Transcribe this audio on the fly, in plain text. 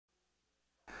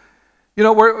You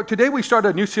know, today we start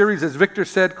a new series, as Victor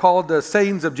said, called The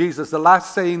Sayings of Jesus, the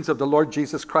last sayings of the Lord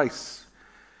Jesus Christ.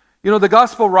 You know, the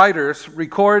gospel writers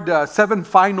record 7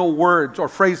 final words or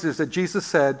phrases that Jesus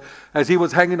said as he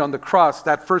was hanging on the cross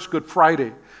that first Good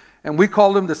Friday. And we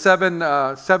call them the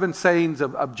seven sayings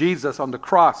of Jesus on the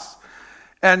cross.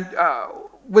 And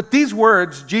with these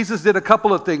words, Jesus did a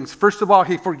couple of things. First of all,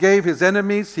 he forgave his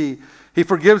enemies. He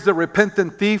forgives the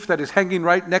repentant thief that is hanging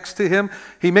right next to him.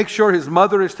 He makes sure his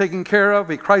mother is taken care of.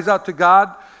 He cries out to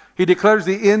God. He declares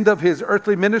the end of his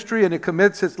earthly ministry, and he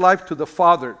commits his life to the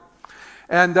Father.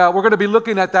 And we're going to be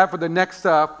looking at that for the next,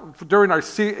 during our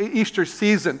Easter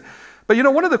season. But you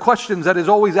know, one of the questions that is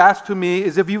always asked to me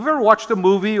is if you've ever watched a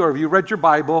movie or if you read your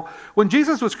Bible, when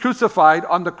Jesus was crucified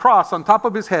on the cross, on top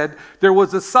of his head, there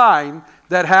was a sign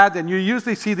that had, and you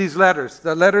usually see these letters.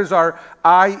 The letters are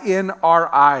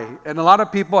I-N-R-I. And a lot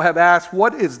of people have asked,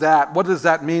 what is that? What does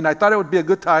that mean? I thought it would be a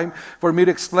good time for me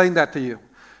to explain that to you.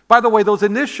 By the way, those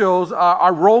initials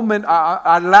are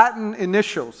Latin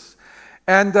initials.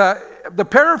 And the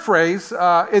paraphrase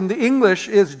in the English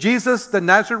is Jesus the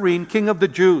Nazarene, King of the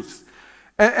Jews.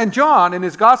 And John, in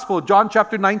his gospel, John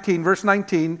chapter 19, verse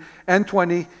 19 and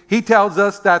 20, he tells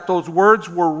us that those words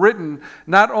were written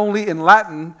not only in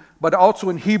Latin, but also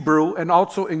in Hebrew and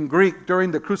also in Greek during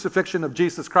the crucifixion of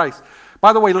Jesus Christ.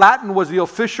 By the way, Latin was the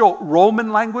official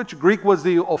Roman language. Greek was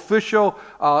the official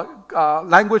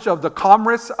language of the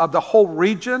commerce of the whole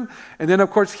region. And then, of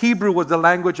course, Hebrew was the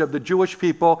language of the Jewish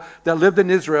people that lived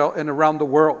in Israel and around the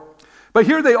world. But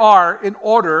here they are in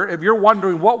order. If you're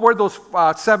wondering what were those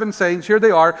 7 sayings, here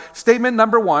they are. Statement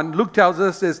number 1, Luke tells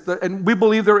us, and we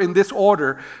believe they're in this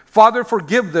order: Father,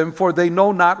 forgive them, for they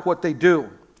know not what they do.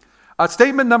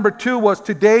 Statement number 2 was,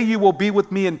 today you will be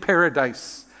with me in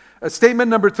paradise. Statement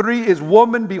number 3 is,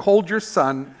 woman, behold your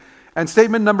son. And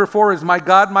statement number 4 is, my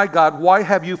God, why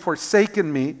have you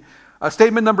forsaken me?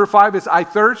 Statement number 5 is, I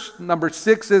thirst. Number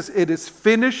 6 is, it is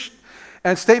finished.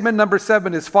 And statement number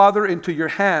 7 is, Father, into your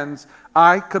hands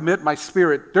I commit my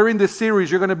spirit. During this series,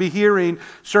 you're going to be hearing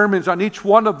sermons on each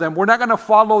one of them. We're not going to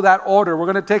follow that order. We're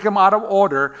going to take them out of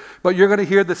order, but you're going to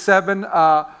hear the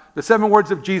seven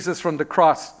words of Jesus from the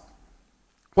cross.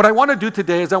 What I want to do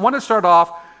today is I want to start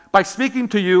off by speaking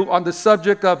to you on the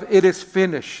subject of it is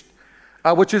finished,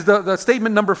 which is the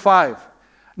statement number 5.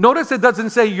 Notice it doesn't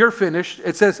say you're finished.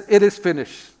 It says it is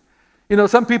finished. You know,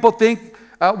 some people think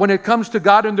when it comes to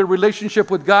God and their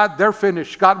relationship with God, they're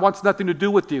finished. God wants nothing to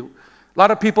do with you. A lot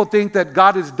of people think that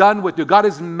God is done with you. God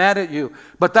is mad at you.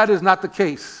 But that is not the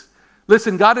case.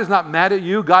 Listen, God is not mad at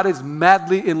you. God is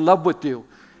madly in love with you.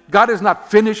 God is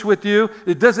not finished with you.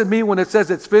 It doesn't mean when it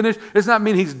says it's finished, it does not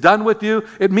mean he's done with you.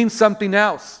 It means something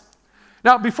else.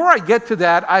 Now, before I get to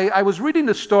that, I was reading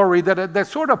a story that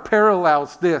sort of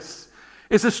parallels this.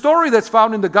 It's a story that's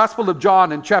found in the Gospel of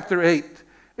John in chapter 8.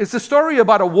 It's a story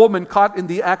about a woman caught in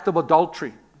the act of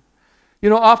adultery. You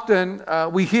know, often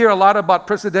we hear a lot about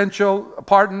presidential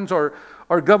pardons or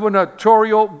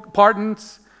gubernatorial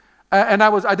pardons. And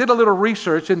I did a little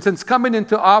research, and since coming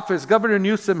into office, Governor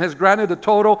Newsom has granted a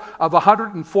total of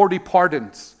 140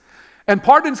 pardons. And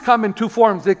pardons come in 2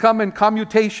 forms. They come in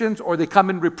commutations or they come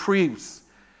in reprieves.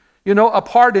 You know, a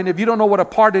pardon, if you don't know what a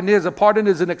pardon is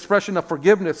an expression of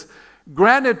forgiveness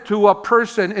granted to a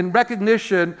person in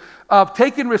recognition of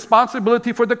taking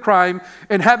responsibility for the crime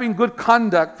and having good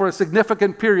conduct for a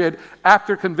significant period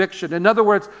after conviction. In other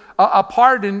words, a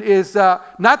pardon is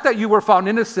not that you were found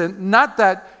innocent, not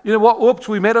that, you know what, oops,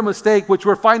 we made a mistake, which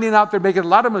we're finding out they're making a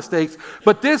lot of mistakes,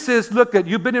 but this is, look,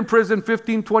 you've been in prison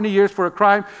 15, 20 years for a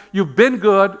crime, you've been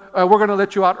good, we're going to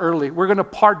let you out early, we're going to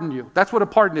pardon you. That's what a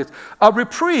pardon is. A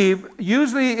reprieve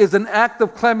usually is an act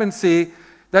of clemency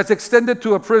that's extended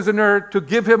to a prisoner to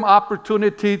give him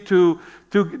opportunity to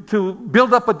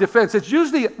build up a defense.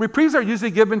 Reprieves are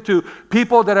usually given to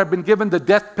people that have been given the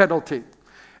death penalty.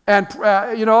 And,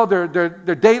 you know, their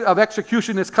date of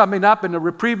execution is coming up, and the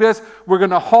reprieve is, we're going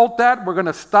to halt that, we're going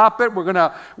to stop it, we're going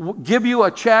to give you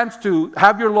a chance to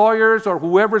have your lawyers or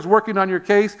whoever's working on your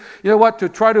case, you know what, to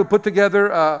try to put together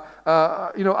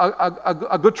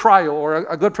a good trial or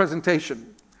a good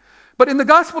presentation. But in the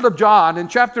Gospel of John, in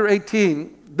chapter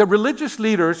 18, the religious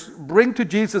leaders bring to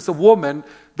Jesus a woman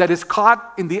that is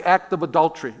caught in the act of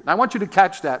adultery. And I want you to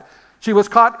catch that. She was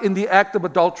caught in the act of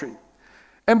adultery.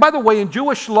 And by the way, in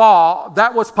Jewish law,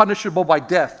 that was punishable by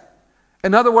death.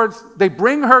 In other words, they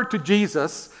bring her to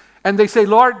Jesus and they say,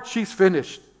 Lord, she's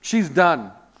finished. She's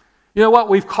done. You know what?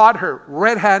 We've caught her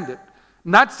red-handed.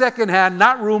 Not secondhand,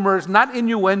 not rumors, not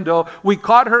innuendo. We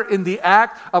caught her in the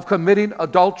act of committing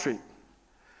adultery.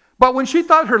 But when she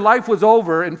thought her life was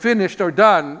over and finished or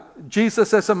done,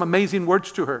 Jesus says some amazing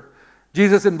words to her.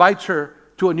 Jesus invites her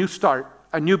to a new start,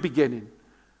 a new beginning,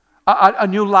 a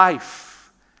new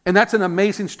life. And that's an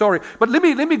amazing story. But let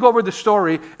me go over the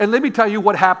story and let me tell you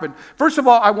what happened. First of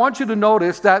all, I want you to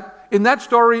notice that in that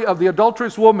story of the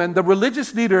adulterous woman, the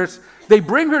religious leaders, they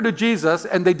bring her to Jesus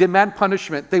and they demand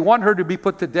punishment. They want her to be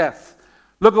put to death.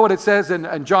 Look at what it says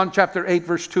in John chapter 8,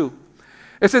 verse 2.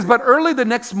 It says, but early the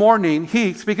next morning,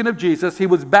 he, speaking of Jesus, he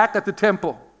was back at the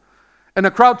temple. And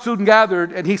the crowd soon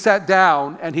gathered and he sat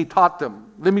down and he taught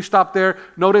them. Let me stop there.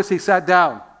 Notice he sat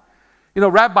down. You know,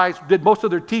 rabbis did most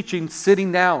of their teaching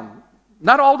sitting down.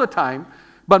 Not all the time,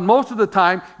 but most of the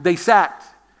time they sat.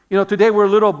 You know, today we're a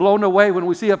little blown away when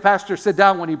we see a pastor sit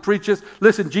down when he preaches.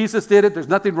 Listen, Jesus did it. There's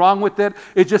nothing wrong with it.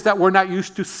 It's just that we're not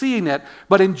used to seeing it.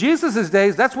 But in Jesus'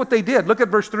 days, that's what they did. Look at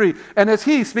verse 3. And as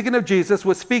he, speaking of Jesus,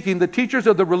 was speaking, the teachers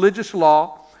of the religious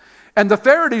law and the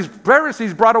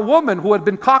Pharisees brought a woman who had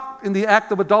been caught in the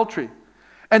act of adultery.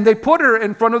 And they put her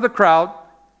in front of the crowd.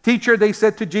 Teacher, they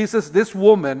said to Jesus, this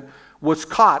woman was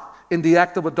caught in the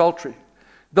act of adultery.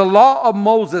 The law of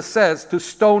Moses says to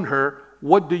stone her.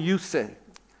 What do you say?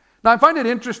 Now, I find it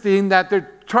interesting that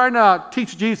they're trying to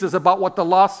teach Jesus about what the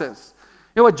law says.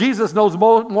 You know what? Jesus knows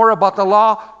more about the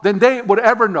law than they would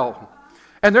ever know.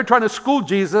 And they're trying to school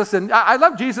Jesus. And I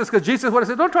love Jesus because Jesus would have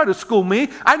said, don't try to school me.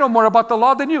 I know more about the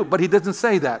law than you. But he doesn't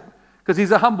say that because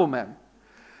he's a humble man.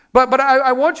 But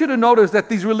I want you to notice that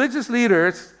these religious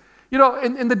leaders, you know,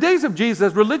 in the days of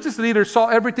Jesus, religious leaders saw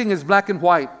everything as black and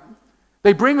white.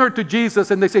 They bring her to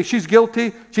Jesus and they say, she's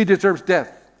guilty, she deserves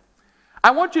death. I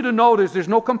want you to notice there's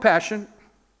no compassion.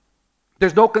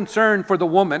 There's no concern for the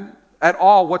woman at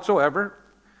all whatsoever.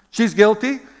 She's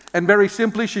guilty, and very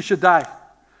simply, she should die.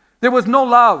 There was no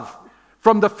love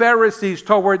from the Pharisees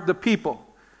toward the people.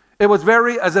 It was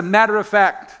very, as a matter of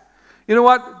fact. You know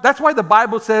what? That's why the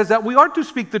Bible says that we are to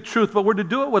speak the truth, but we're to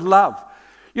do it with love.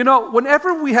 You know,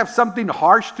 whenever we have something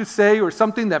harsh to say or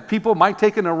something that people might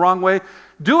take in the wrong way,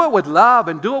 do it with love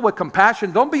and do it with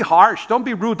compassion. Don't be harsh. Don't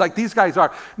be rude like these guys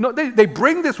are. No, they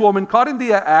bring this woman caught in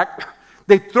the act.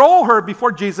 They throw her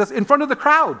before Jesus in front of the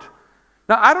crowd.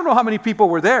 Now, I don't know how many people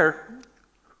were there,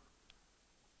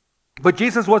 but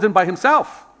Jesus wasn't by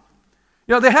himself.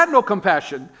 You know, they had no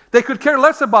compassion. They could care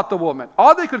less about the woman.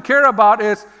 All they could care about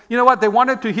is, you know what, they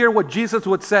wanted to hear what Jesus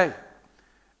would say.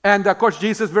 And of course,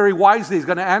 Jesus very wisely is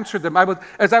going to answer them.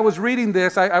 As I was reading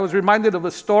this, I was reminded of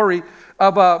a story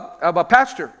of a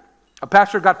pastor. A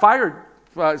pastor got fired.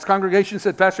 His congregation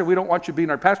said, Pastor, we don't want you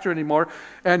being our pastor anymore.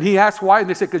 And he asked why, and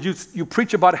they said, because you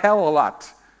preach about hell a lot.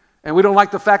 And we don't like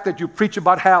the fact that you preach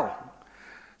about hell.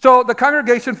 So the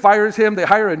congregation fires him. They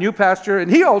hire a new pastor,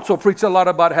 and he also preached a lot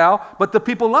about hell, but the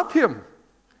people loved him.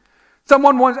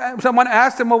 Someone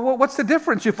asked him, well, what's the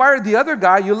difference? You fired the other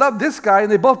guy, you love this guy,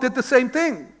 and they both did the same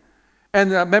thing.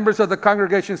 And members of the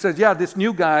congregation says, yeah, this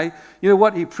new guy, you know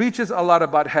what, he preaches a lot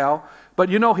about hell, but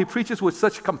you know, he preaches with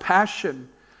such compassion.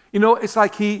 You know, it's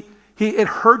like it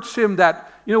hurts him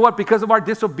that, you know what, because of our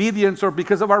disobedience or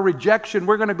because of our rejection,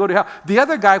 we're going to go to hell. The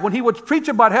other guy, when he would preach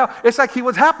about hell, it's like he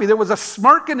was happy. There was a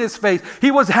smirk in his face.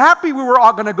 He was happy we were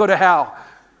all going to go to hell.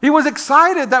 He was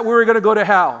excited that we were going to go to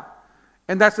hell.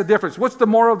 And that's the difference. What's the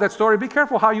moral of that story? Be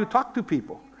careful how you talk to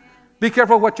people. Be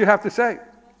careful what you have to say.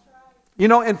 You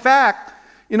know, in fact,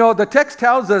 you know, the text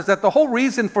tells us that the whole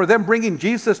reason for them bringing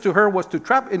Jesus to her was to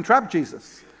entrap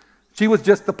Jesus. She was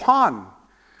just the pawn.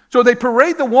 So they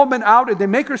parade the woman out and they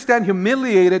make her stand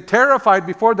humiliated, terrified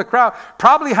before the crowd,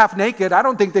 probably half naked. I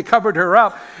don't think they covered her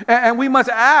up. And we must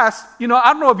ask, you know,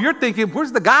 I don't know if you're thinking,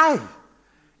 where's the guy?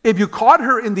 If you caught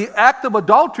her in the act of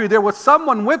adultery, there was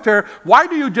someone with her. Why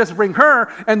do you just bring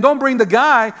her and don't bring the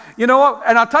guy? You know what?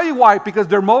 And I'll tell you why, because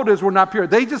their motives were not pure.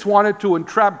 They just wanted to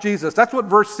entrap Jesus. That's what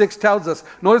verse 6 tells us.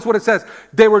 Notice what it says.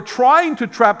 They were trying to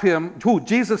trap him,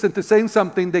 Jesus, into saying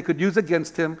something they could use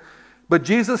against him. But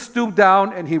Jesus stooped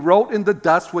down and he wrote in the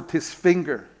dust with his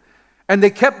finger. And they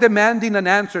kept demanding an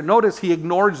answer. Notice he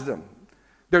ignores them.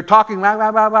 They're talking, blah,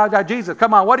 blah, blah, blah, Jesus,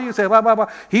 come on, what do you say? Blah, blah,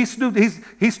 blah. He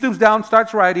stoops down,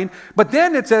 starts writing. But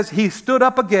then it says he stood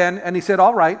up again and he said,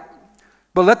 all right,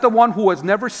 but let the one who has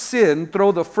never sinned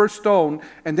throw the first stone.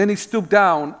 And then he stooped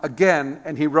down again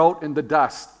and he wrote in the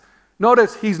dust.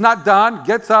 Notice he's not done,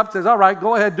 gets up, says, all right,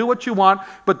 go ahead, do what you want.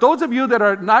 But those of you that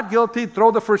are not guilty,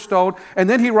 throw the first stone. And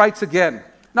then he writes again.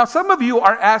 Now, some of you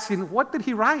are asking, what did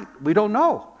he write? We don't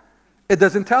know. It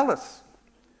doesn't tell us.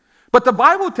 But the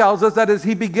Bible tells us that as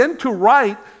he began to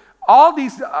write, all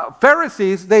these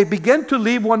Pharisees, they began to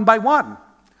leave one by one.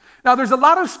 Now, there's a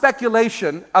lot of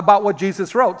speculation about what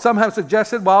Jesus wrote. Some have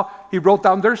suggested, well, he wrote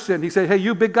down their sin. He said, hey,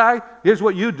 you big guy, here's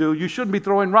what you do. You shouldn't be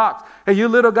throwing rocks. Hey, you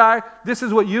little guy, this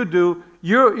is what you do.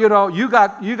 You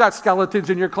got skeletons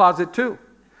in your closet too.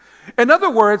 In other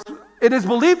words, it is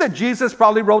believed that Jesus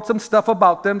probably wrote some stuff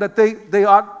about them that they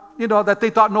ought, that they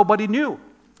thought nobody knew.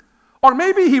 Or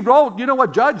maybe he wrote, you know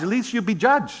what, judge, least you be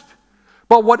judged.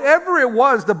 But whatever it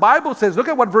was, the Bible says, look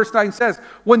at what verse 9 says.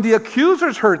 When the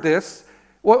accusers heard this,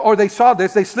 or they saw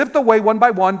this, they slipped away one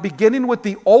by one, beginning with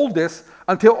the oldest,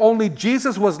 until only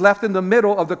Jesus was left in the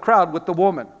middle of the crowd with the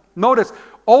woman. Notice,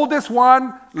 oldest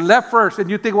one left first. And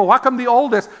you think, well, how come the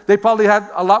oldest? They probably had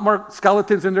a lot more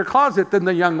skeletons in their closet than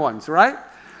the young ones, right?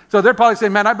 So they're probably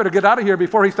saying, man, I better get out of here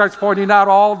before he starts pointing out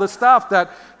all the stuff that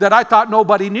I thought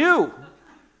nobody knew.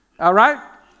 All right?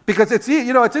 Because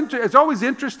it's always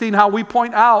interesting how we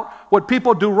point out what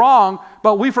people do wrong,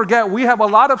 but we forget we have a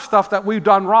lot of stuff that we've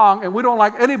done wrong, and we don't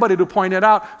like anybody to point it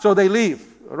out, so they leave,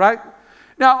 right?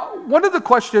 Now, one of the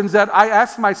questions that I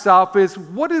ask myself is,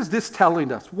 what is this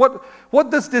telling us? What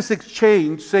does this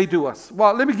exchange say to us?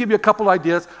 Well, let me give you a couple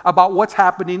ideas about what's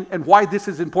happening and why this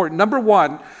is important. Number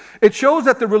one, it shows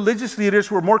that the religious leaders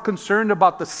were more concerned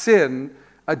about the sin.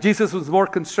 Jesus was more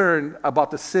concerned about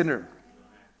the sinner.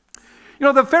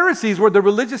 The Pharisees were the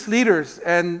religious leaders,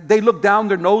 and they looked down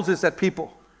their noses at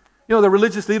people. The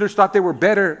religious leaders thought they were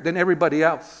better than everybody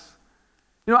else.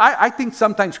 I think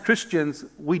sometimes Christians,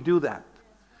 we do that.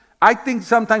 I think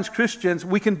sometimes Christians,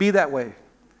 we can be that way.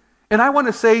 And I want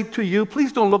to say to you,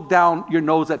 please don't look down your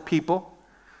nose at people.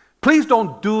 Please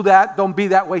don't do that. Don't be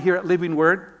that way here at Living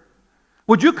Word.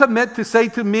 Would you commit to say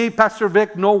to me, Pastor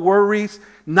Vic, no worries,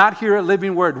 not here at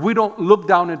Living Word. We don't look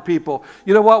down at people.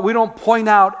 You know what? We don't point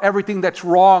out everything that's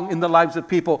wrong in the lives of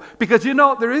people. Because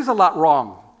there is a lot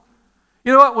wrong.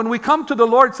 You know what? When we come to the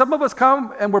Lord, some of us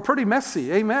come and we're pretty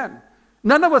messy. Amen.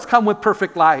 None of us come with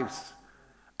perfect lives.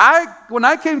 When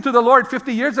I came to the Lord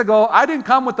 50 years ago, I didn't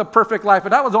come with a perfect life,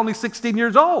 and I was only 16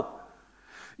 years old.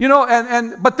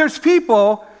 But there's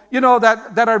people,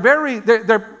 that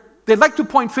are they like to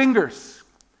point fingers.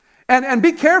 And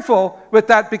be careful with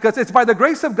that, because it's by the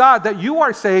grace of God that you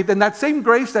are saved, and that same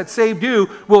grace that saved you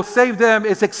will save them.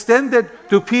 It's extended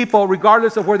to people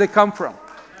regardless of where they come from.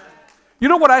 You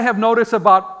know what I have noticed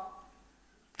about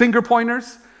finger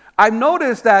pointers? I've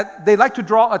noticed that they like to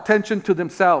draw attention to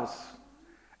themselves.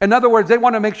 In other words, they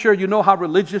want to make sure you know how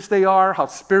religious they are, how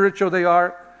spiritual they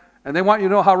are, and they want you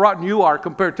to know how rotten you are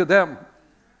compared to them.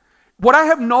 What I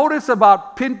have noticed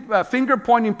about finger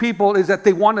pointing people is that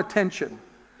they want attention.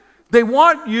 They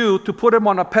want you to put them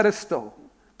on a pedestal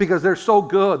because they're so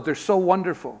good, they're so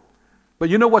wonderful. But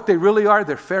you know what they really are?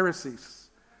 They're Pharisees.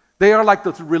 They are like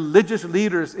those religious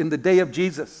leaders in the day of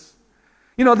Jesus.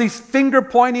 These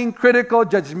finger-pointing, critical,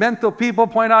 judgmental people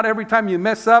point out every time you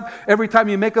mess up, every time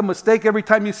you make a mistake, every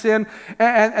time you sin,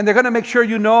 and they're going to make sure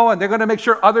you know, and they're going to make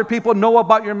sure other people know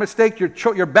about your mistake,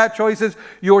 your bad choices,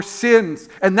 your sins.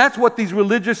 And that's what these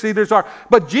religious leaders are.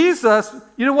 But Jesus,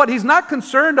 you know what? He's not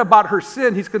concerned about her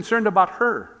sin. He's concerned about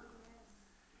her.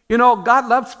 God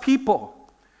loves people.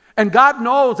 And God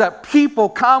knows that people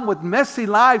come with messy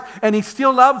lives, and He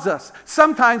still loves us.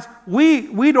 Sometimes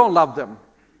we don't love them.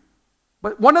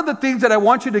 But one of the things that I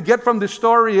want you to get from this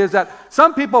story is that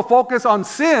some people focus on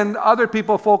sin, other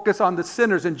people focus on the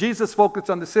sinners. And Jesus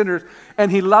focused on the sinners,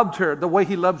 and He loved her the way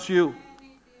He loves you.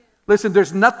 Listen,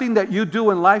 there's nothing that you do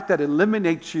in life that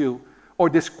eliminates you or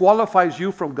disqualifies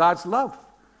you from God's love.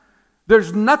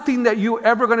 There's nothing that you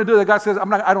ever going to do that God says,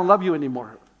 I don't love you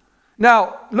anymore.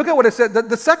 Now, look at what it said.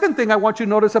 The second thing I want you to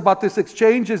notice about this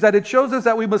exchange is that it shows us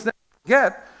that we must never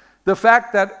forget the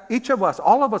fact that each of us,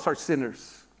 all of us are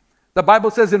sinners. The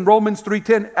Bible says in Romans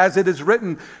 3:10, as it is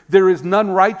written, there is none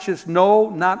righteous, no,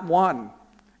 not one.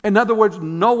 In other words,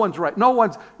 no one's right. No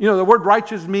one's, the word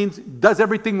righteous means does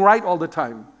everything right all the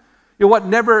time.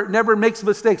 Never makes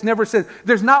mistakes, never sins.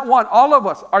 There's not one. All of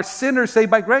us are sinners saved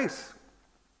by grace.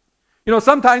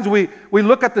 Sometimes we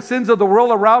look at the sins of the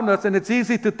world around us, and it's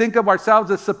easy to think of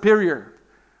ourselves as superior.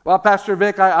 Well, Pastor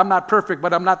Vic, I'm not perfect,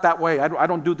 but I'm not that way. I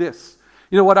don't do this.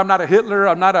 You know what? I'm not a Hitler.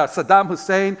 I'm not a Saddam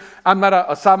Hussein. I'm not a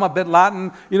Osama bin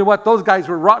Laden. You know what? Those guys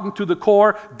were rotten to the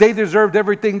core. They deserved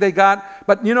everything they got.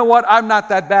 But you know what? I'm not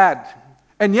that bad.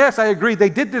 And yes, I agree. They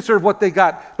did deserve what they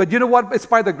got. But you know what? It's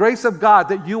by the grace of God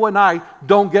that you and I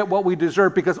don't get what we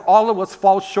deserve, because all of us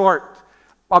fall short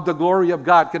of the glory of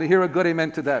God. Can I hear a good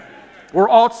amen to that? We're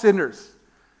all sinners.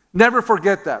 Never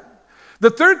forget that. The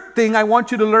third thing I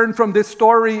want you to learn from this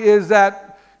story is that,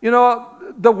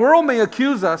 the world may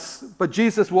accuse us, but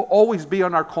Jesus will always be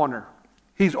on our corner.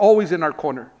 He's always in our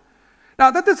corner.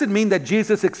 Now, that doesn't mean that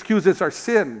Jesus excuses our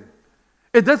sin.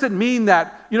 It doesn't mean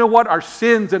that, our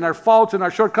sins and our faults and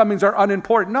our shortcomings are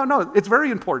unimportant. No, it's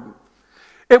very important.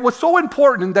 It was so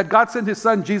important that God sent His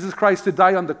Son, Jesus Christ, to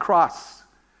die on the cross.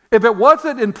 If it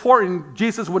wasn't important,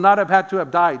 Jesus would not have had to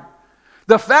have died.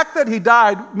 The fact that he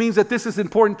died means that this is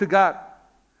important to God.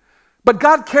 But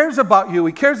God cares about you.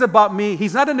 He cares about me.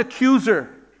 He's not an accuser.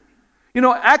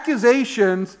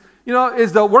 Accusations,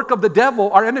 is the work of the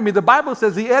devil, our enemy. The Bible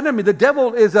says the enemy, the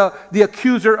devil, is the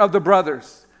accuser of the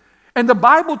brothers. And the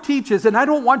Bible teaches, and I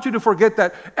don't want you to forget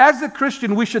that, as a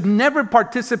Christian, we should never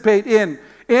participate in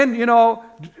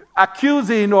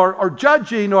accusing or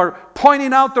judging or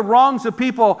pointing out the wrongs of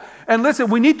people. And listen,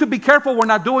 we need to be careful we're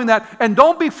not doing that. And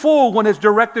don't be fooled when it's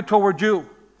directed toward you.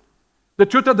 The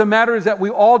truth of the matter is that we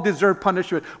all deserve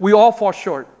punishment. We all fall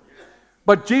short.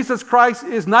 But Jesus Christ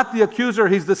is not the accuser.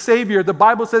 He's the Savior. The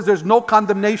Bible says there's no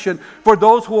condemnation for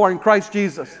those who are in Christ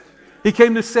Jesus. He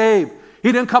came to save.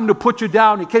 He didn't come to put you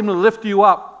down. He came to lift you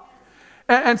up.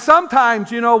 And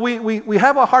sometimes, we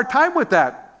have a hard time with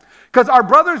that. Because our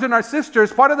brothers and our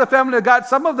sisters, part of the family of God,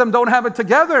 some of them don't have it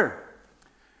together.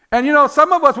 And,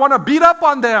 some of us want to beat up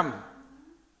on them.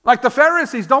 Like the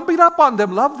Pharisees, don't beat up on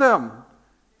them. Love them.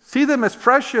 See them as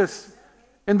precious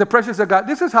in the precious of God.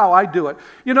 This is how I do it.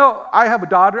 I have a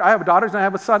daughter. I have daughters and I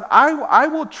have a son. I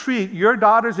will treat your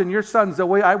daughters and your sons the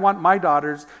way I want my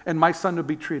daughters and my son to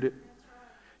be treated.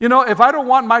 If I don't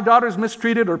want my daughters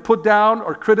mistreated or put down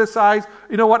or criticized,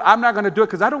 you know what? I'm not going to do it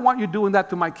because I don't want you doing that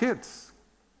to my kids.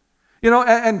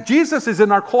 And Jesus is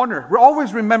in our corner. We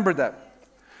always remember that.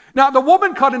 Now, the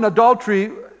woman caught in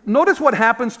adultery, notice what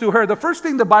happens to her. The first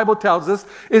thing the Bible tells us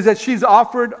is that she's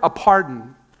offered a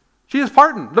pardon. She is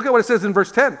pardoned. Look at what it says in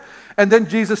verse 10. And then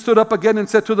Jesus stood up again and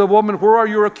said to the woman, "Where are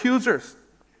your accusers?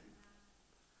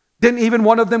 Didn't even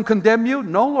one of them condemn you?"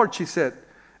 "No, Lord," she said.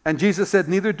 And Jesus said,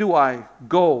 "Neither do I.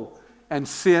 Go and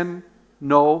sin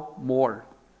no more."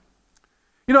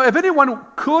 If anyone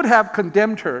could have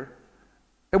condemned her,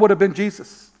 it would have been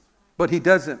Jesus. But he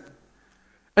doesn't.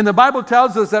 And the Bible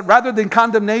tells us that rather than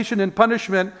condemnation and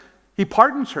punishment, he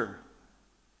pardons her.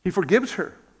 He forgives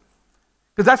her.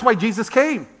 Because that's why Jesus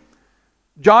came.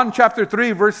 John chapter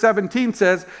 3 verse 17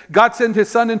 says, God sent his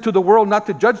son into the world not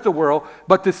to judge the world,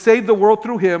 but to save the world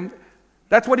through him.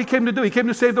 That's what he came to do. He came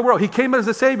to save the world. He came as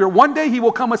a savior. One day he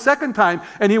will come a second time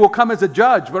and he will come as a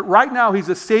judge. But right now he's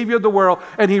a savior of the world,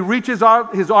 and he reaches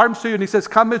out his arms to you and he says,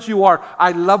 "Come as you are.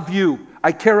 I love you.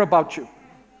 I care about you."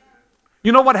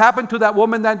 You know what happened to that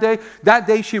woman that day? That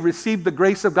day she received the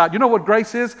grace of God. You know what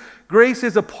grace is? Grace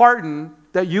is a pardon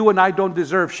that you and I don't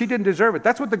deserve. She didn't deserve it.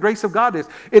 That's what the grace of God is.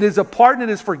 It is a pardon. It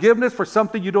is forgiveness for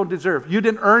something you don't deserve. You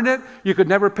didn't earn it. You could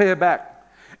never pay it back.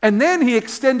 And then he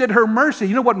extended her mercy.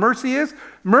 You know what mercy is?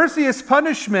 Mercy is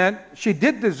punishment she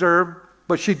did deserve,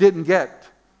 but she didn't get.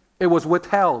 It was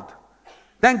withheld.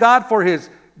 Thank God for his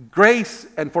grace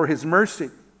and for his mercy.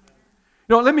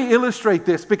 Let me illustrate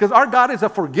this, because our God is a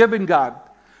forgiving God.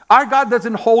 Our God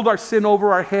doesn't hold our sin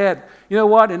over our head. You know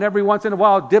what? And every once in a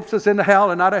while dips us into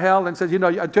hell and out of hell and says,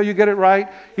 until you get it right.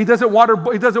 He doesn't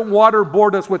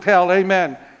waterboard us with hell.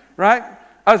 Amen. Right?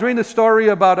 I was reading a story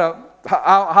about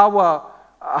how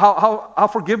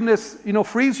forgiveness,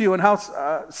 frees you, and how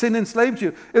sin enslaves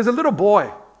you. It was a little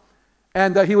boy,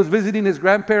 and he was visiting his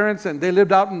grandparents, and they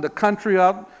lived out in the country.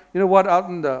 Out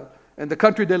in the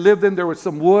country they lived in, there was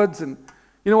some woods, and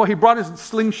you know what? He brought his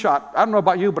slingshot. I don't know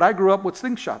about you, but I grew up with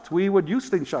slingshots. We would use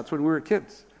slingshots when we were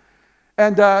kids.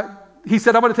 And he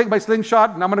said, "I'm going to take my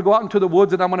slingshot and I'm going to go out into the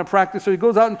woods and I'm going to practice." So he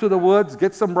goes out into the woods,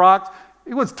 gets some rocks.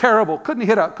 It was terrible. Couldn't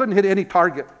hit any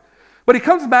target. But he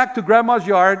comes back to Grandma's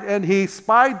yard and he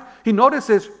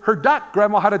notices her duck.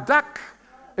 Grandma had a duck.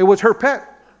 It was her pet.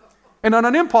 And on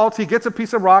an impulse, he gets a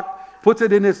piece of rock, puts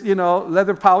it in his,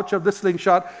 leather pouch of the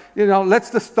slingshot, lets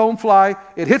the stone fly.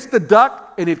 It hits the duck,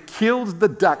 and it kills the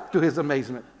duck to his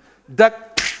amazement.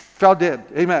 Duck fell dead.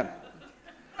 Amen.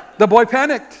 The boy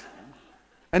panicked.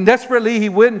 And desperately, he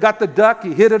went and got the duck.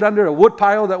 He hid it under a wood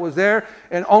pile that was there,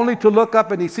 and only to look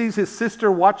up, and he sees his sister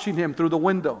watching him through the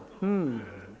window.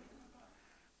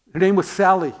 Her name was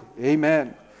Sally.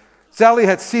 Amen. Sally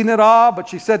had seen it all, but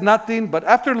she said nothing. But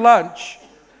after lunch,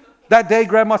 that day,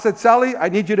 Grandma said, "Sally, I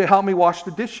need you to help me wash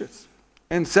the dishes."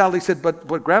 And Sally said,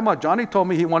 but Grandma, Johnny told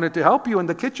me he wanted to help you in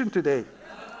the kitchen today."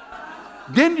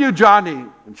 "Didn't you, Johnny?"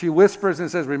 And she whispers and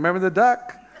says, "Remember the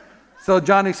duck?" So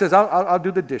Johnny says, I'll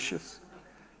do the dishes.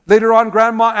 Later on,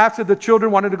 Grandma asked if the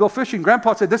children wanted to go fishing.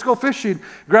 Grandpa said, "Let's go fishing."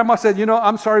 Grandma said,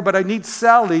 "I'm sorry, but I need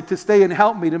Sally to stay and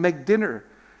help me to make dinner."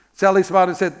 Sally smiled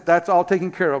and said, "That's all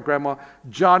taken care of, Grandma.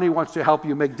 Johnny wants to help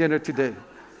you make dinner today."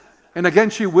 And again,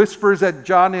 she whispers at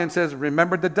Johnny and says,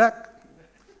 "Remember the duck?"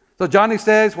 So Johnny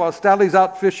says, while Sally's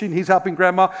out fishing, he's helping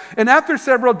Grandma. And after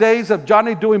several days of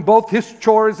Johnny doing both his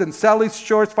chores and Sally's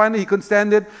chores, finally he couldn't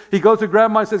stand it. He goes to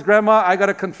Grandma and says, "Grandma, I got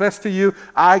to confess to you,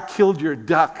 I killed your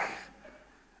duck."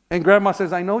 And Grandma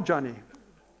says, "I know, Johnny."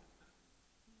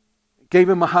 Gave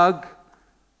him a hug.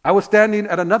 I was standing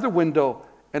at another window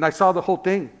and I saw the whole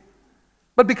thing.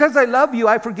 But because I love you,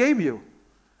 I forgave you.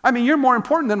 I mean, you're more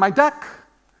important than my duck.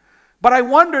 But I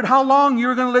wondered how long you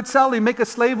were going to let Sally make a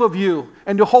slave of you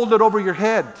and to hold it over your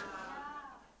head.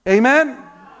 Amen?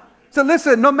 So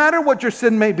listen, no matter what your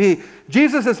sin may be,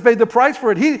 Jesus has paid the price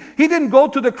for it. He didn't go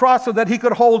to the cross so that he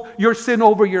could hold your sin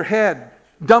over your head,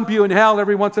 dump you in hell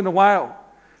every once in a while.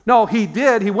 No, he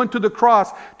did. He went to the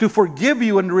cross to forgive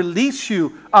you and release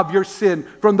you of your sin,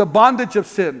 from the bondage of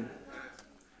sin.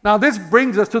 Now, this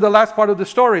brings us to the last part of the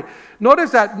story.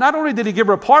 Notice that not only did he give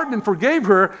her a pardon and forgave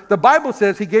her, the Bible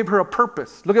says he gave her a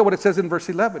purpose. Look at what it says in verse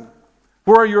 11.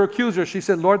 Where are your accusers? She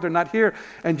said, Lord, they're not here.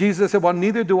 And Jesus said, well,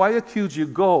 neither do I accuse you.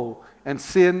 Go and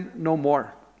sin no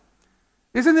more.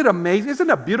 Isn't it amazing? Isn't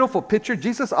it a beautiful picture?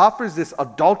 Jesus offers this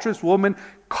adulterous woman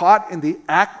caught in the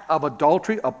act of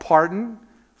adultery a pardon.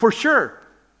 For sure.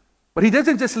 But he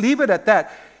doesn't just leave it at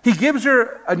that. He gives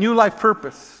her a new life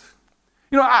purpose.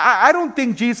 You know, I don't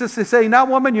think Jesus is saying, now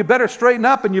woman, you better straighten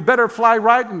up and you better fly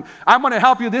right and I'm going to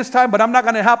help you this time, but I'm not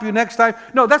going to help you next time.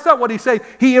 No, that's not what he's saying.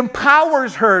 He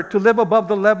empowers her to live above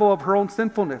the level of her own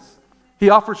sinfulness. He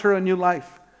offers her a new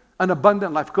life, an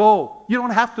abundant life. Go. You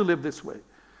don't have to live this way.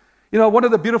 You know, one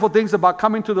of the beautiful things about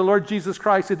coming to the Lord Jesus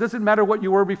Christ, it doesn't matter what you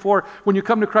were before. When you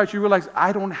come to Christ, you realize,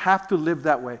 I don't have to live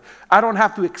that way. I don't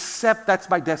have to accept that's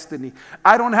my destiny.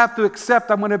 I don't have to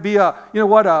accept I'm going to be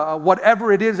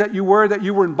whatever it is that you were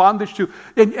in bondage to.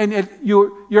 And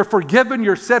you're forgiven,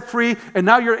 you're set free, and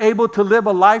now you're able to live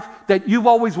a life that you've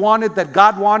always wanted, that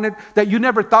God wanted, that you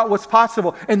never thought was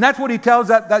possible. And that's what he tells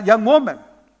that young woman.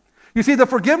 You see, the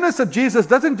forgiveness of Jesus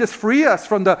doesn't just free us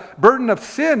from the burden of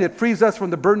sin, it frees us from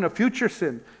the burden of future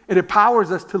sin. It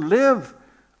empowers us to live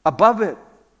above it.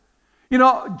 You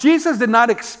know, Jesus did not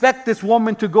expect this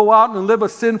woman to go out and live a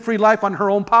sin-free life on her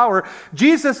own power.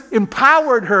 Jesus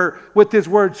empowered her with his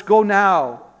words, go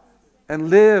now and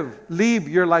leave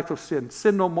your life of sin.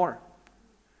 Sin no more.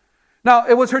 Now,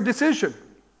 it was her decision.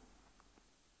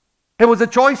 It was a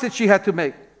choice that she had to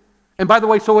make. And by the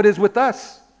way, so it is with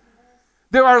us.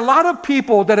 There are a lot of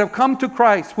people that have come to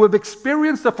Christ who have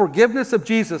experienced the forgiveness of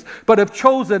Jesus, but have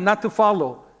chosen not to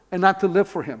follow and not to live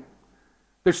for him.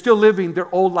 They're still living their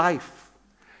old life.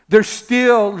 They're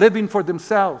still living for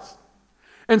themselves.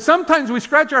 And sometimes we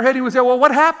scratch our head and we say, well,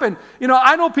 what happened? You know,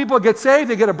 I know people get saved,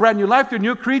 they get a brand new life, they're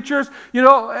new creatures, you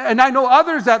know, and I know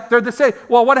others that they're the same.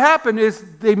 Well, what happened is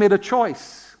they made a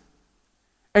choice.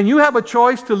 And you have a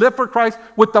choice to live for Christ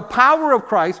with the power of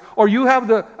Christ, or you have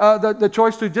the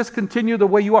choice to just continue the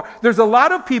way you are. There's a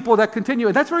lot of people that continue,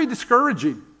 and that's very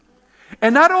discouraging.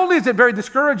 And not only is it very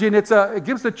discouraging, it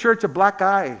gives the church a black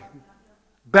eye,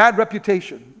 bad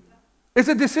reputation. It's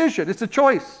a decision, it's a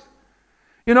choice.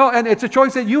 You know, and it's a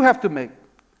choice that you have to make.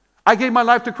 I gave my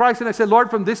life to Christ and I said, Lord,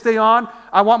 from this day on,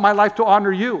 I want my life to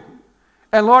honor you.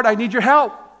 And Lord, I need your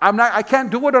help. I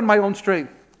can't do it on my own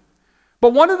strength.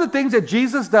 But one of the things that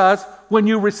Jesus does when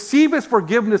you receive his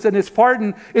forgiveness and his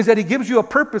pardon is that he gives you a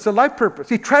purpose, a life purpose.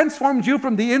 He transforms you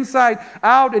from the inside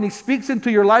out and he speaks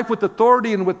into your life with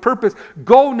authority and with purpose.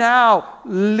 Go now,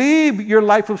 leave your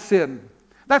life of sin.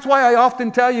 That's why I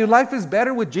often tell you life is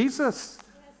better with Jesus.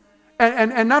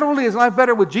 And not only is life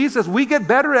better with Jesus, we get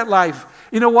better at life.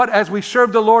 You know what? As we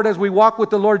serve the Lord, as we walk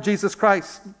with the Lord Jesus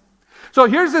Christ. So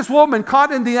here's this woman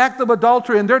caught in the act of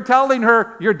adultery and they're telling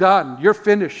her, you're done, you're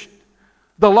finished.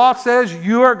 The law says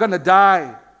you are going to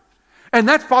die. And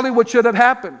that's probably what should have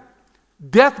happened.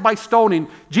 Death by stoning.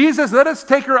 Jesus, let us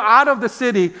take her out of the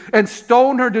city and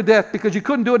stone her to death because you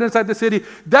couldn't do it inside the city.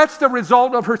 That's the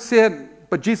result of her sin.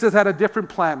 But Jesus had a different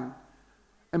plan.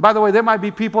 And by the way, there might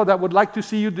be people that would like to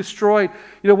see you destroyed,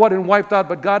 you know what, and wiped out,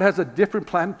 but God has a different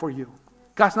plan for you.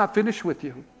 God's not finished with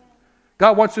you.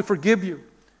 God wants to forgive you.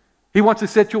 He wants to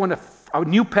set you on a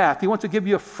new path. He wants to give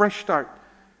you a fresh start.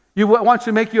 He wants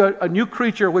to make you a new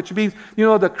creature, which means, you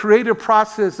know, the creative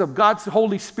process of God's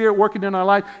Holy Spirit working in our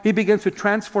life, he begins to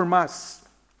transform us.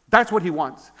 That's what he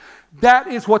wants. That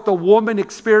is what the woman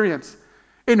experienced.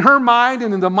 In her mind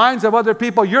and in the minds of other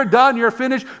people, you're done, you're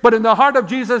finished. But in the heart of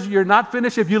Jesus, you're not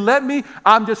finished. If you let me,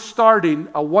 I'm just starting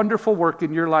a wonderful work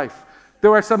in your life.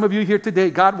 There are some of you here today,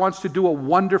 God wants to do a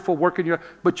wonderful work in your life,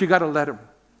 but you got to let him.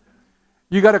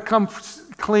 You got to come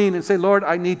clean and say, Lord,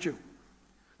 I need you.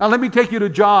 Now let me take you to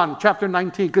John chapter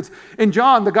 19, because in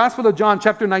John, the Gospel of John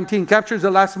chapter 19 captures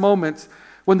the last moments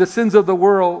when the sins of the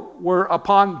world were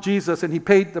upon Jesus and he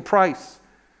paid the price.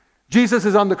 Jesus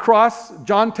is on the cross.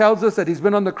 John tells us that he's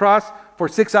been on the cross for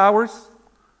 6 hours.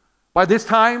 By this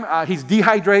time, he's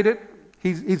dehydrated.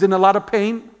 He's in a lot of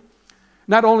pain,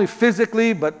 not only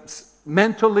physically, but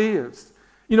mentally.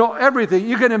 You know, everything.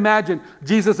 You can imagine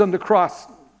Jesus on the cross.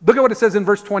 Look at what it says in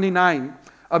verse 29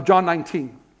 of John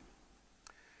 19.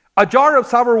 A jar of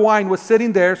sour wine was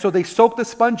sitting there, so they soaked a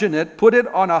sponge in it, put it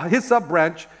on a hyssop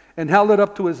branch, and held it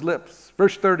up to his lips.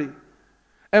 Verse 30.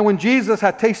 And when Jesus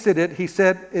had tasted it, he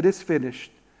said, "It is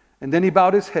finished." And then he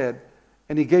bowed his head,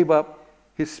 and he gave up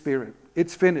his spirit.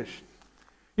 It's finished.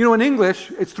 You know, in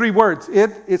English, it's 3 words.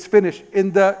 It is finished.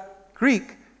 In the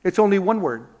Greek, it's only 1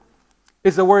 word.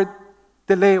 It's the word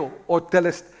teleo or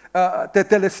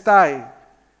tetelestai.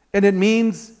 And it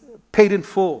means paid in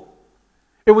full.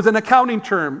 It was an accounting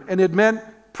term, and it meant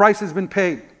price has been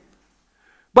paid.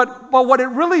 But what it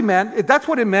really meant, that's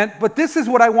what it meant, but this is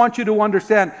what I want you to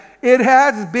understand. It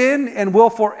has been and will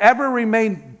forever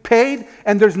remain paid,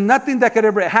 and there's nothing that could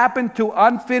ever happen to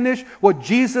unfinish what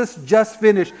Jesus just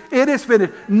finished. It is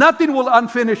finished. Nothing will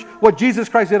unfinish what Jesus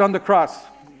Christ did on the cross.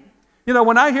 You know,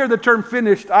 when I hear the term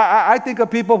finished, I think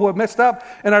of people who have messed up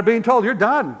and are being told, you're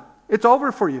done. It's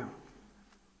over for you.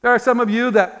 There are some of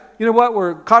you that, you know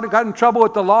what, got in trouble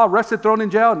with the law, arrested, thrown in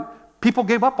jail, and people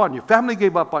gave up on you. Family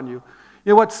gave up on you.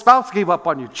 You know what, spouse gave up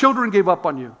on you. Children gave up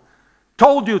on you.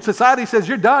 Told you, society says,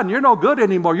 you're done. You're no good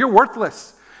anymore. You're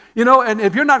worthless. You know, and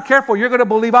if you're not careful, you're going to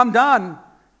believe I'm done.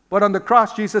 But on the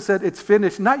cross, Jesus said, it's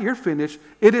finished. Not you're finished.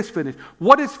 It is finished.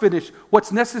 What is finished?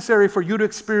 What's necessary for you to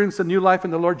experience a new life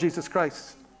in the Lord Jesus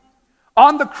Christ.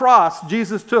 On the cross,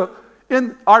 Jesus took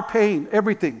in our pain,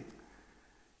 everything.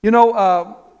 You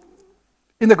know,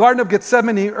 in the Garden of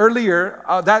Gethsemane earlier,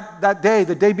 that day,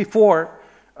 the day before,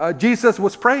 Jesus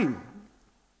was praying.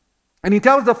 And he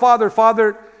tells the Father,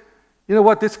 Father, you know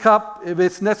what, this cup, if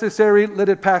it's necessary, let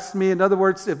it pass me. In other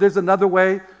words, if there's another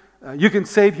way, you can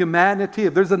save humanity.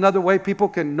 If there's another way people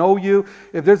can know you,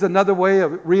 if there's another way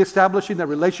of reestablishing the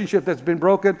relationship that's been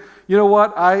broken, you know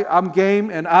what, I'm game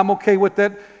and I'm okay with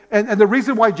it. And the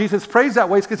reason why Jesus prays that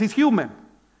way is because he's human.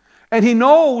 And he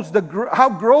knows how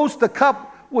gross the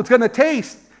cup was going to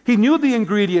taste. He knew the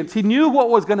ingredients. He knew what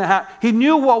was going to happen. He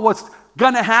knew what was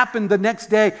going to happen the next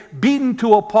day. Beaten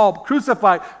to a pulp,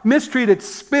 crucified, mistreated,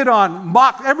 spit on,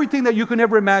 mocked, everything that you can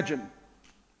ever imagine.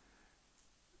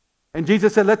 And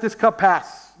Jesus said, let this cup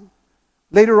pass.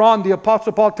 Later on, the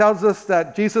Apostle Paul tells us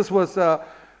that Jesus was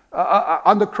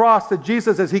on the cross, that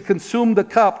Jesus, as he consumed the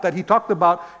cup that he talked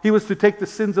about, he was to take the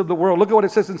sins of the world. Look at what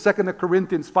it says in 2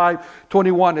 Corinthians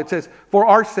 5:21. It says, for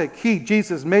our sake, he,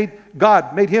 Jesus,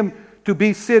 God made him to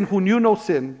be sin who knew no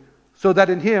sin, so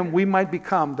that in him we might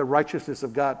become the righteousness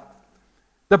of God.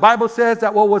 The Bible says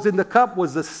that what was in the cup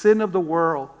was the sin of the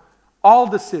world. All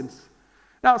the sins.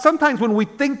 Now, sometimes when we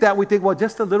think that, we think, well,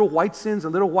 just the little white sins, the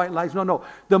little white lies. No.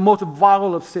 The most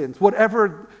vile of sins.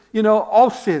 Whatever, all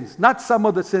sins, not some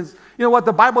of the sins. You know what?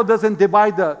 The Bible doesn't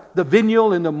divide the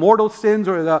venial and the mortal sins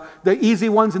or the easy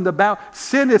ones and the bad.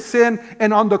 Sin is sin.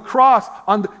 And on the cross,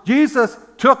 Jesus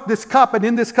took this cup, and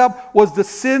in this cup was the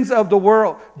sins of the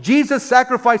world. Jesus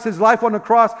sacrificed his life on the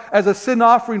cross as a sin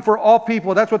offering for all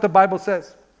people. That's what the Bible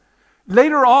says.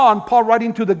 Later on, Paul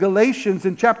writing to the Galatians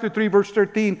in chapter 3, verse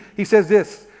 13, he says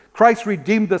this, Christ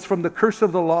redeemed us from the curse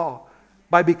of the law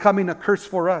by becoming a curse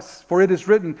for us. For it is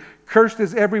written, cursed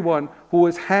is everyone who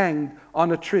is hanged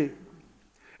on a tree.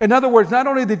 In other words, not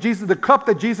only did the cup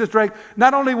that Jesus drank,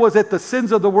 not only was it the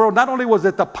sins of the world, not only was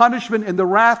it the punishment and the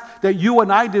wrath that you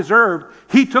and I deserved,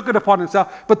 he took it upon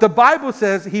himself. But the Bible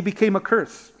says he became a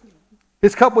curse.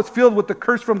 His cup was filled with the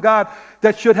curse from God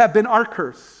that should have been our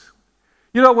curse.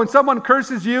 You know, when someone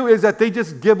curses you, is that they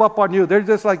just give up on you. They're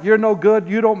just like, you're no good,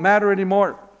 you don't matter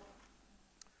anymore.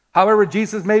 However,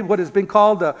 Jesus made what has been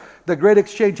called the great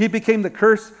exchange. He became the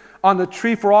curse on the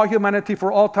tree for all humanity,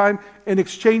 for all time, in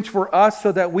exchange for us,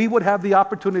 so that we would have the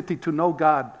opportunity to know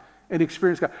God and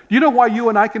experience God. Do you know why you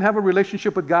and I can have a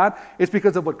relationship with God? It's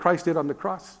because of what Christ did on the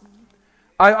cross.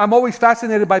 I'm always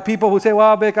fascinated by people who say,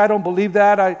 well, Vic, I don't believe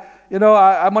that.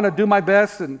 I'm going to do my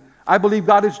best, and I believe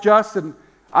God is just, and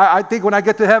I think when I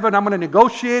get to heaven, I'm going to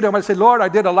negotiate. I'm going to say, Lord, I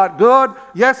did a lot good.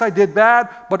 Yes, I did bad,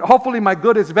 but hopefully my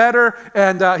good is better,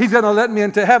 and he's going to let me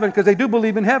into heaven because they do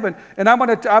believe in heaven. And I'm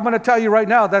going to tell you right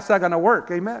now, that's not going to work.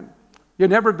 Amen. You're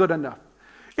never good enough.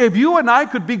 If you and I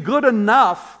could be good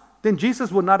enough, then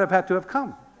Jesus would not have had to have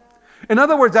come. In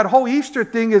other words, that whole Easter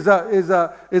thing is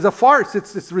a farce.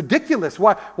 It's ridiculous.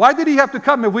 Why did he have to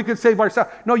come if we could save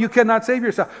ourselves? No, you cannot save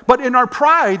yourself. But in our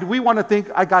pride, we want to think,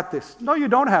 I got this. No, you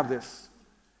don't have this.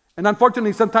 And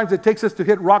unfortunately, sometimes it takes us to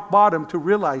hit rock bottom to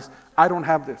realize, I don't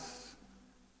have this.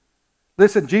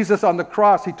 Listen, Jesus on the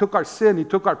cross, he took our sin, he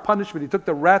took our punishment, he took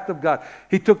the wrath of God.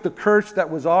 He took the curse that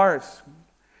was ours.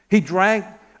 He drank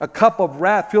a cup of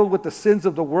wrath filled with the sins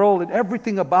of the world and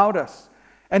everything about us.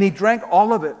 And he drank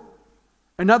all of it.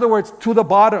 In other words, to the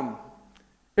bottom.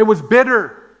 It was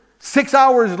bitter, 6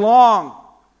 hours long.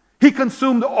 He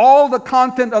consumed all the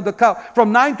content of the cup.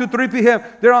 From 9 to 3 p.m.,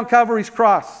 they're on Calvary's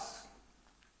cross.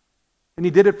 And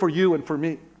He did it for you and for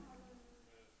me.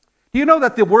 Do you know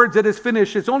that the words "it is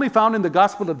finished" is only found in the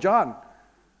Gospel of John,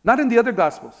 not in the other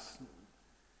Gospels?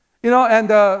 And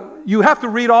you have to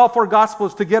read all 4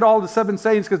 Gospels to get all the 7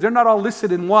 sayings, because they're not all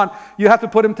listed in one. You have to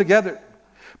put them together.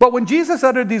 But when Jesus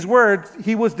uttered these words,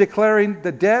 He was declaring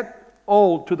the debt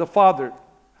owed to the Father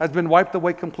has been wiped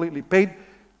away completely.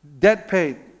 Debt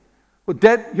paid. What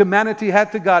debt humanity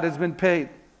had to God has been paid.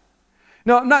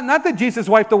 No, not that Jesus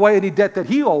wiped away any debt that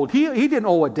He owed. He didn't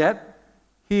owe a debt.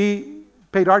 He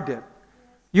paid our debt.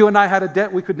 You and I had a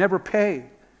debt we could never pay.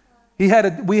 We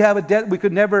have a debt we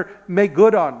could never make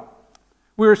good on.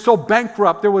 We were so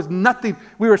bankrupt. There was nothing.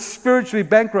 We were spiritually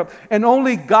bankrupt. And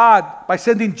only God, by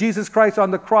sending Jesus Christ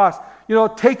on the cross,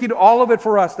 taking all of it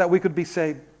for us, that we could be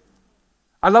saved.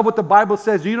 I love what the Bible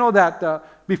says. You know that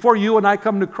before you and I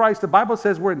come to Christ, the Bible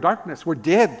says we're in darkness. We're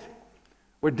dead.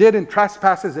 We're dead in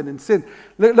trespasses and in sin.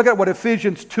 Look at what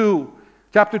Ephesians 2,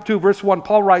 chapter 2, verse 1,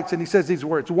 Paul writes, and he says these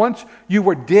words. Once you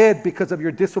were dead because of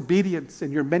your disobedience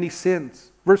and your many sins.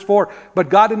 Verse 4, but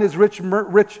God is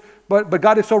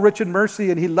so rich in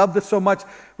mercy, and He loved us so much.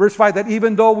 Verse 5, that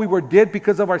even though we were dead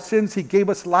because of our sins, He gave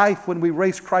us life when He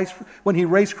raised Christ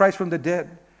from the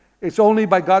dead. It's only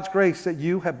by God's grace that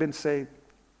you have been saved.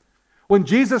 When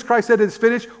Jesus Christ said it's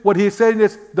finished, what He is saying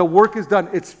is the work is done.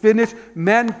 It's finished.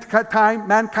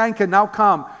 Mankind can now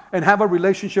come and have a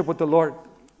relationship with the Lord.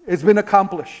 It's been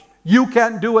accomplished. You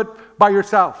can't do it by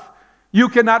yourself. You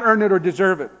cannot earn it or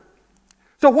deserve it.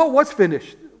 So what was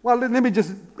finished? Well, let me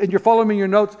just, and you're following me in your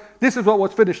notes, this is what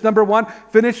was finished. Number 1,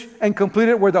 finished and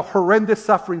completed were the horrendous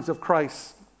sufferings of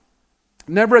Christ.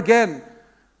 Never again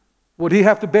would He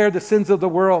have to bear the sins of the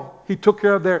world. He took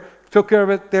care of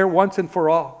it there once and for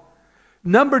all.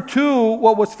 Number 2,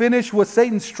 what was finished was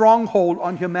Satan's stronghold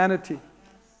on humanity.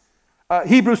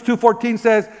 Hebrews 2:14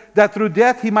 says that through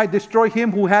death He might destroy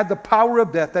him who had the power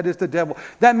of death, that is the devil.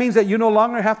 That means that you no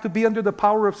longer have to be under the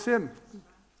power of sin.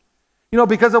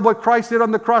 Because of what Christ did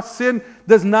on the cross, sin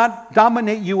does not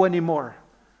dominate you anymore.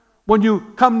 When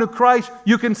you come to Christ,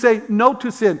 you can say no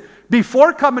to sin.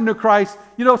 Before coming to Christ,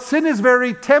 sin is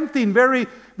very tempting, very,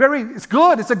 very, it's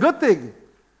good, it's a good thing.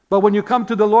 But when you come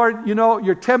to the Lord,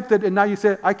 you're tempted, and now you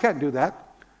say, I can't do that.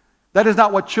 That is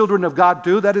not what children of God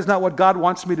do. That is not what God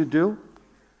wants me to do.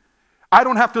 I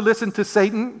don't have to listen to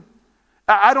Satan.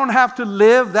 I don't have to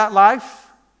live that life.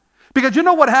 Because you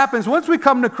know what happens? Once we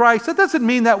come to Christ, that doesn't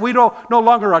mean that we no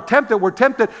longer are tempted. We're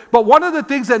tempted. But one of the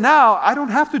things that now, I don't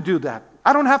have to do that.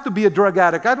 I don't have to be a drug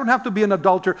addict. I don't have to be an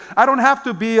adulterer. I don't have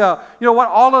to be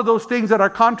all of those things that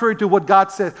are contrary to what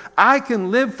God says. I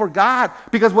can live for God.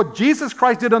 Because what Jesus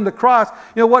Christ did on the cross,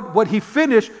 what He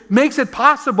finished makes it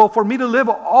possible for me to live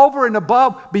over and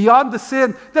above, beyond the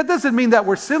sin. That doesn't mean that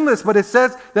we're sinless, but it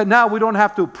says that now we don't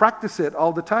have to practice it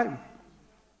all the time.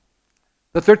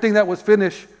 The third thing that was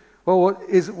finished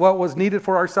is what was needed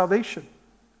for our salvation.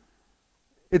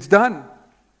 It's done.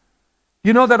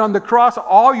 You know that on the cross,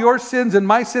 all your sins and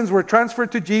my sins were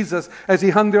transferred to Jesus as He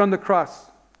hung there on the cross.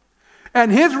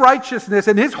 And His righteousness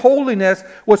and His holiness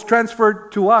was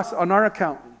transferred to us on our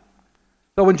account.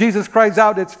 So when Jesus cries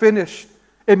out, it's finished,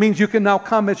 it means you can now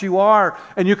come as you are,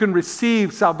 and you can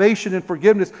receive salvation and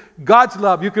forgiveness. God's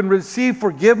love, you can receive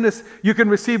forgiveness, you can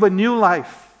receive a new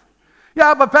life.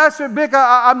 Yeah, but Pastor Vic,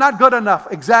 I'm not good enough.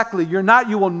 Exactly, you're not,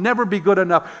 you will never be good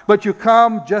enough. But you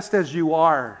come just as you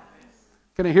are.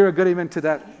 Can I hear a good amen to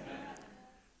that?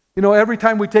 Every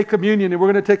time we take communion, and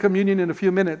we're going to take communion in a few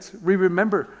minutes, we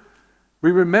remember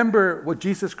what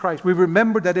Jesus Christ, we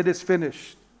remember that it is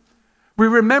finished. We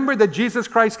remember that Jesus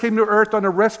Christ came to earth on a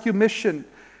rescue mission,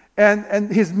 and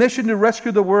His mission to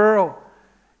rescue the world,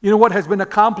 what has been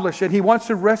accomplished, and He wants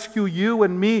to rescue you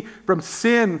and me from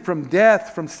sin, from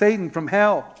death, from Satan, from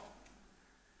hell.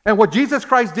 And what Jesus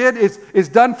Christ did is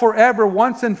done forever,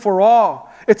 once and for all.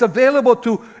 It's available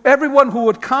to everyone who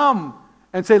would come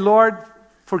and say, Lord,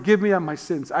 forgive me of my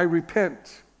sins. I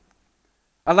repent.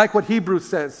 I like what Hebrews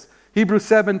says. Hebrews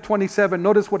 7:27.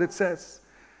 Notice what it says.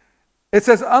 It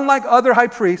says, unlike other high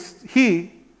priests,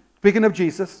 He, speaking of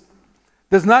Jesus,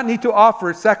 does not need to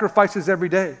offer sacrifices every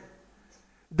day.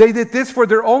 They did this for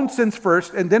their own sins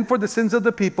first, and then for the sins of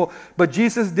the people. But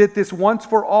Jesus did this once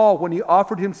for all when He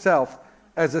offered Himself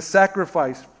as a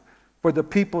sacrifice for the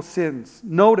people's sins.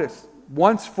 Notice,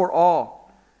 once for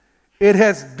all. It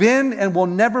has been and will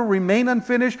never remain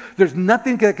unfinished. There's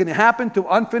nothing that can happen to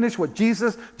unfinish what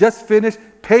Jesus just finished,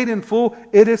 paid in full.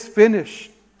 It is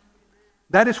finished.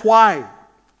 That is why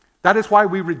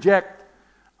we reject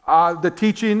the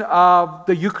teaching of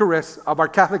the Eucharist of our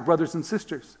Catholic brothers and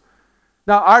sisters.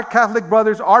 Now, our Catholic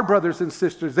brothers are brothers and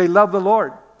sisters. They love the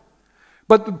Lord.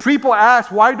 But the people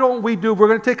ask, why don't we we're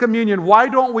going to take communion. Why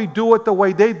don't we do it the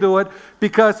way they do it?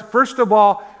 Because, first of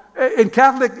all, in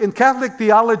Catholic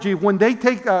theology, when they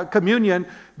take communion,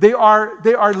 they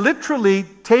are literally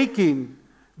taking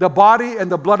the body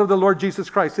and the blood of the Lord Jesus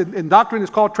Christ. In doctrine,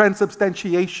 it's called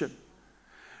transubstantiation.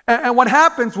 And what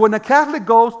happens when a Catholic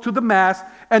goes to the Mass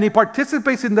and he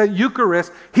participates in the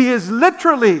Eucharist, he is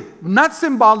literally, not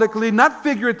symbolically, not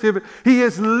figuratively, he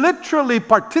is literally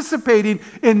participating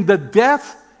in the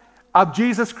death of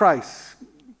Jesus Christ.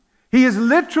 He is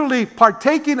literally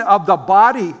partaking of the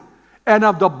body and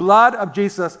of the blood of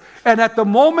Jesus. And at the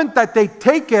moment that they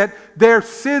take it, their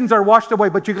sins are washed away.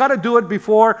 But you got to do it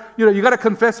before, you got to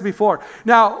confess before.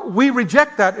 Now, we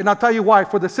reject that, and I'll tell you why.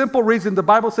 For the simple reason, the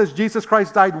Bible says Jesus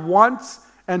Christ died once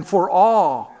and for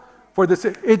all. For this,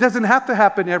 it doesn't have to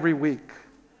happen every week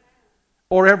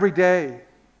or every day.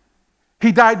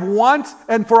 He died once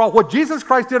and for all. What Jesus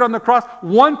Christ did on the cross,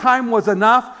 one time was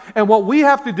enough. And what we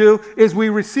have to do is we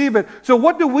receive it. So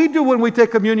what do we do when we take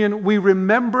communion? We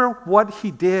remember what He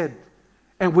did.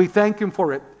 And we thank Him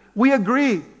for it. We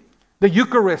agree. The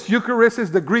Eucharist. Eucharist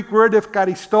is the Greek word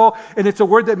Eucharisto. And it's a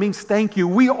word that means thank you.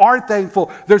 We are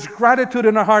thankful. There's gratitude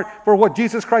in our heart for what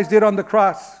Jesus Christ did on the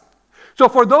cross. So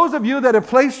for those of you that have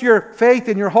placed your faith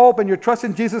and your hope and your trust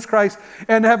in Jesus Christ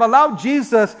and have allowed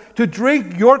Jesus to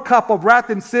drink your cup of wrath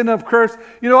and sin of curse,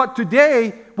 you know what? Today,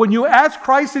 when you ask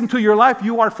Christ into your life,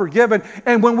 you are forgiven.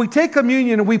 And when we take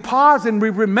communion, we pause and we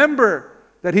remember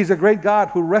that He's a great God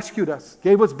who rescued us,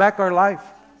 gave us back our life.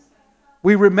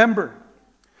 We remember.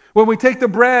 When we take the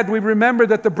bread, we remember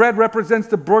that the bread represents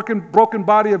the broken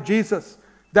body of Jesus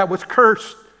that was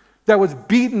cursed, that was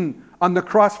beaten on the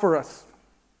cross for us.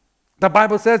 The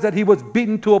Bible says that He was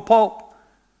beaten to a pulp.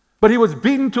 But He was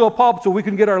beaten to a pulp so we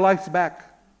can get our lives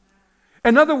back.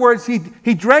 In other words, He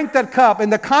drank that cup,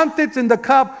 and the contents in the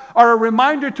cup are a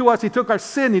reminder to us. He took our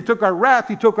sin, He took our wrath,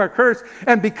 He took our curse.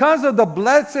 And because of the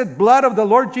blessed blood of the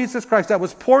Lord Jesus Christ that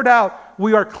was poured out,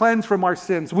 we are cleansed from our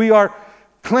sins. We are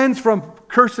cleansed from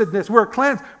cursedness. We're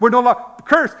cleansed. We're no longer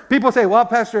cursed. People say, well,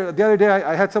 Pastor, the other day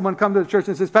I had someone come to the church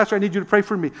and says, Pastor, I need you to pray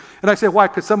for me. And I say, why?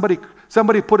 Because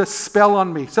somebody put a spell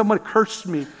on me. Someone cursed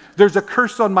me. There's a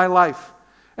curse on my life.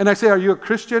 And I say, are you a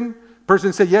Christian?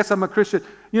 Person said, yes, I'm a Christian.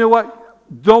 You know what?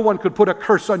 No one could put a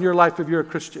curse on your life if you're a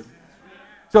Christian.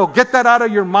 So get that out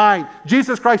of your mind.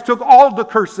 Jesus Christ took all the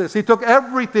curses. He took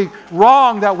everything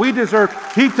wrong that we deserve.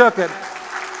 He took it.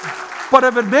 But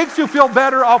if it makes you feel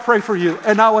better, I'll pray for you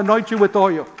and I'll anoint you with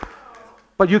oil.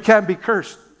 But you can't be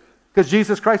cursed because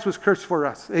Jesus Christ was cursed for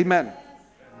us. Amen.